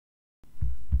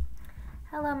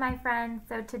Hello my friends.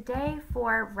 So today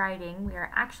for writing we are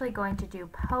actually going to do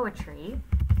poetry.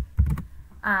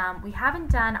 We haven't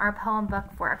done our poem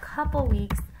book for a couple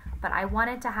weeks, but I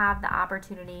wanted to have the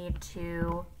opportunity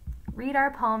to read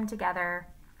our poem together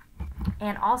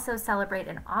and also celebrate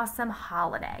an awesome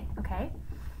holiday, okay?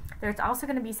 There's also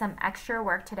going to be some extra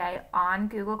work today on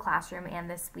Google Classroom and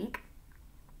this week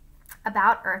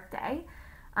about Earth Day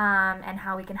and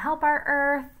how we can help our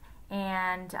Earth,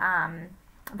 and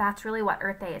that's really what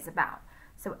Earth Day is about.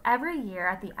 So every year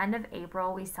at the end of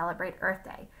April we celebrate Earth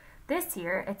Day. This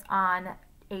year it's on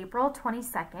April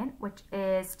 22nd, which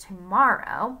is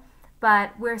tomorrow,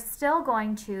 but we're still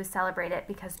going to celebrate it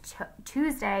because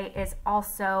Tuesday is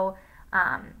also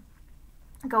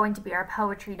going to be our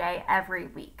poetry day every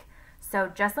week. So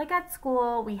just like at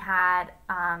school, we had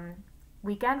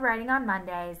weekend writing on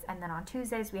Mondays, and then on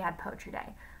Tuesdays we had poetry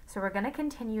day. So we're going to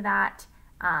continue that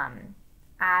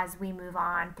as we move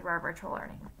on through our virtual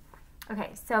learning. Okay,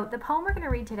 so the poem we're going to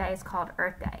read today is called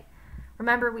Earth Day.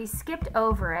 Remember, we skipped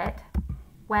over it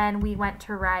when we went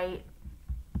to write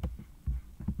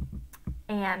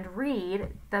and read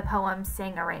the poem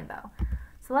Sing a Rainbow.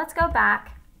 So let's go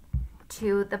back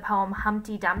to the poem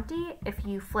Humpty Dumpty. If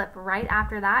you flip right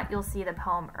after that, you'll see the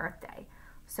poem Earth Day.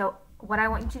 So what I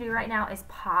want you to do right now is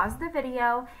pause the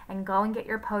video and go and get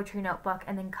your poetry notebook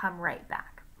and then come right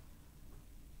back.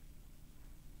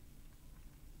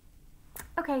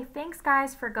 Okay, thanks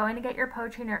guys for going to get your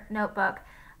poetry notebook.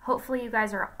 Hopefully you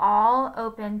guys are all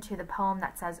open to the poem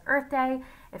that says Earth Day.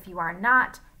 If you are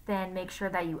not, then make sure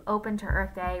that you open to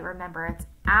Earth Day. Remember, it's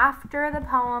after the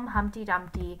poem Humpty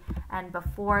Dumpty and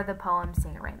before the poem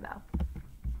Sing a Rainbow.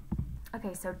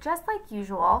 Okay, so just like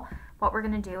usual, what we're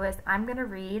going to do is I'm going to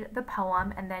read the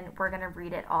poem and then we're going to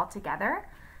read it all together.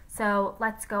 So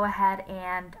let's go ahead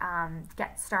and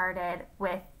get started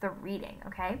with the reading,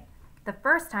 okay? The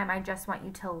first time I just want you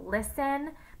to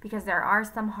listen because there are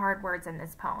some hard words in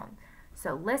this poem.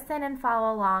 So listen and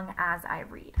follow along as I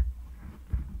read.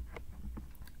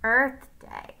 Earth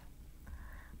Day.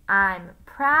 I'm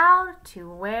proud to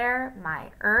wear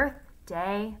my Earth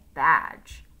Day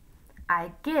badge.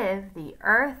 I give the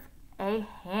earth a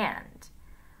hand.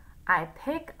 I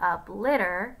pick up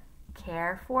litter,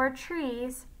 care for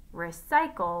trees,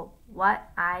 recycle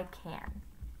what I can.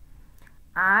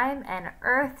 I'm an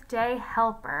Earth Day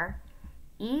helper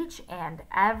each and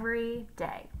every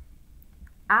day.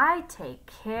 I take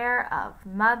care of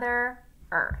Mother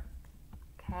Earth.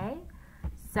 Okay?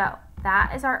 So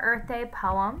that is our Earth Day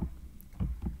poem.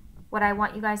 What I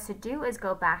want you guys to do is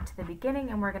go back to the beginning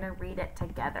and we're going to read it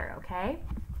together, okay?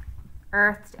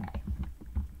 Earth Day.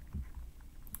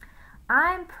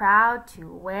 I'm proud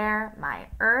to wear my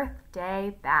Earth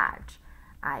Day badge.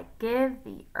 I give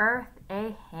the earth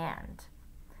a hand.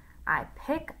 I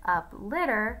pick up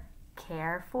litter,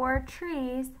 care for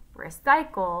trees,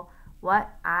 recycle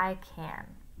what I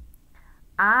can.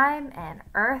 I'm an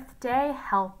Earth Day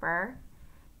helper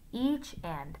each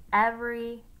and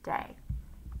every day.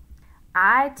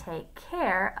 I take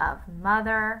care of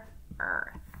Mother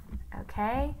Earth.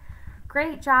 Okay?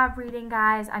 Great job reading,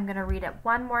 guys. I'm going to read it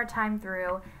one more time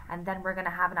through, and then we're going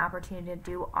to have an opportunity to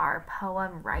do our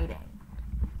poem writing.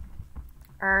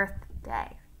 Earth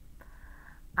Day.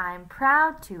 I'm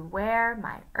proud to wear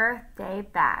my Earth Day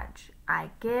badge.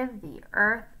 I give the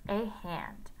earth a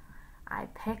hand. I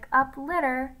pick up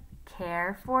litter,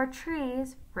 care for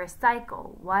trees,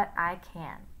 recycle what I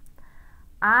can.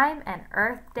 I'm an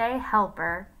Earth Day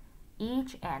helper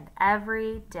each and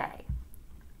every day.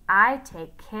 I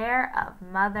take care of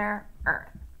Mother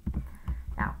Earth.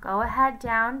 Now go ahead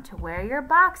down to where your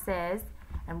box is,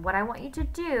 and what I want you to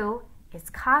do is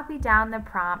copy down the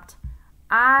prompt,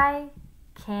 I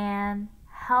can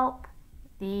help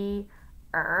the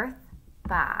earth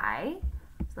by,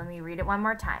 so let me read it one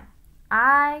more time.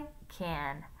 I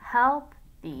can help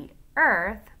the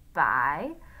earth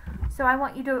by, so I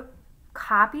want you to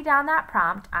copy down that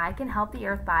prompt, I can help the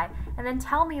earth by, and then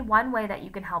tell me one way that you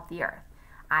can help the earth.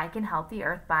 I can help the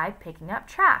earth by picking up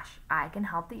trash. I can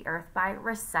help the earth by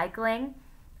recycling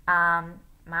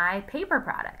my paper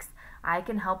products. I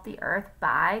can help the earth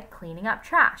by cleaning up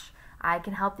trash. I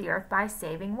can help the earth by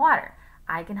saving water.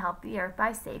 I can help the earth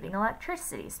by saving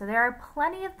electricity. So there are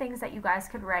plenty of things that you guys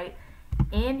could write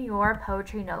in your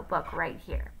poetry notebook right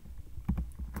here.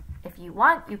 If you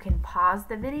want, you can pause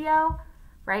the video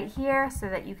right here so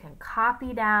that you can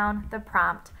copy down the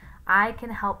prompt, I can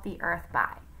help the earth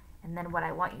by. And then what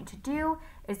I want you to do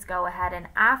is go ahead and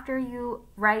after you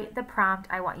write the prompt,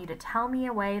 I want you to tell me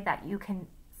a way that you can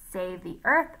save the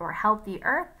earth or help the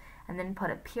earth, and then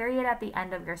put a period at the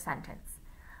end of your sentence.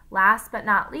 Last but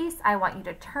not least, I want you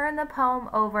to turn the poem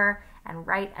over and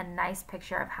write a nice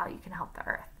picture of how you can help the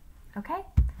earth. Okay?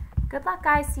 Good luck,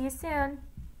 guys. See you soon.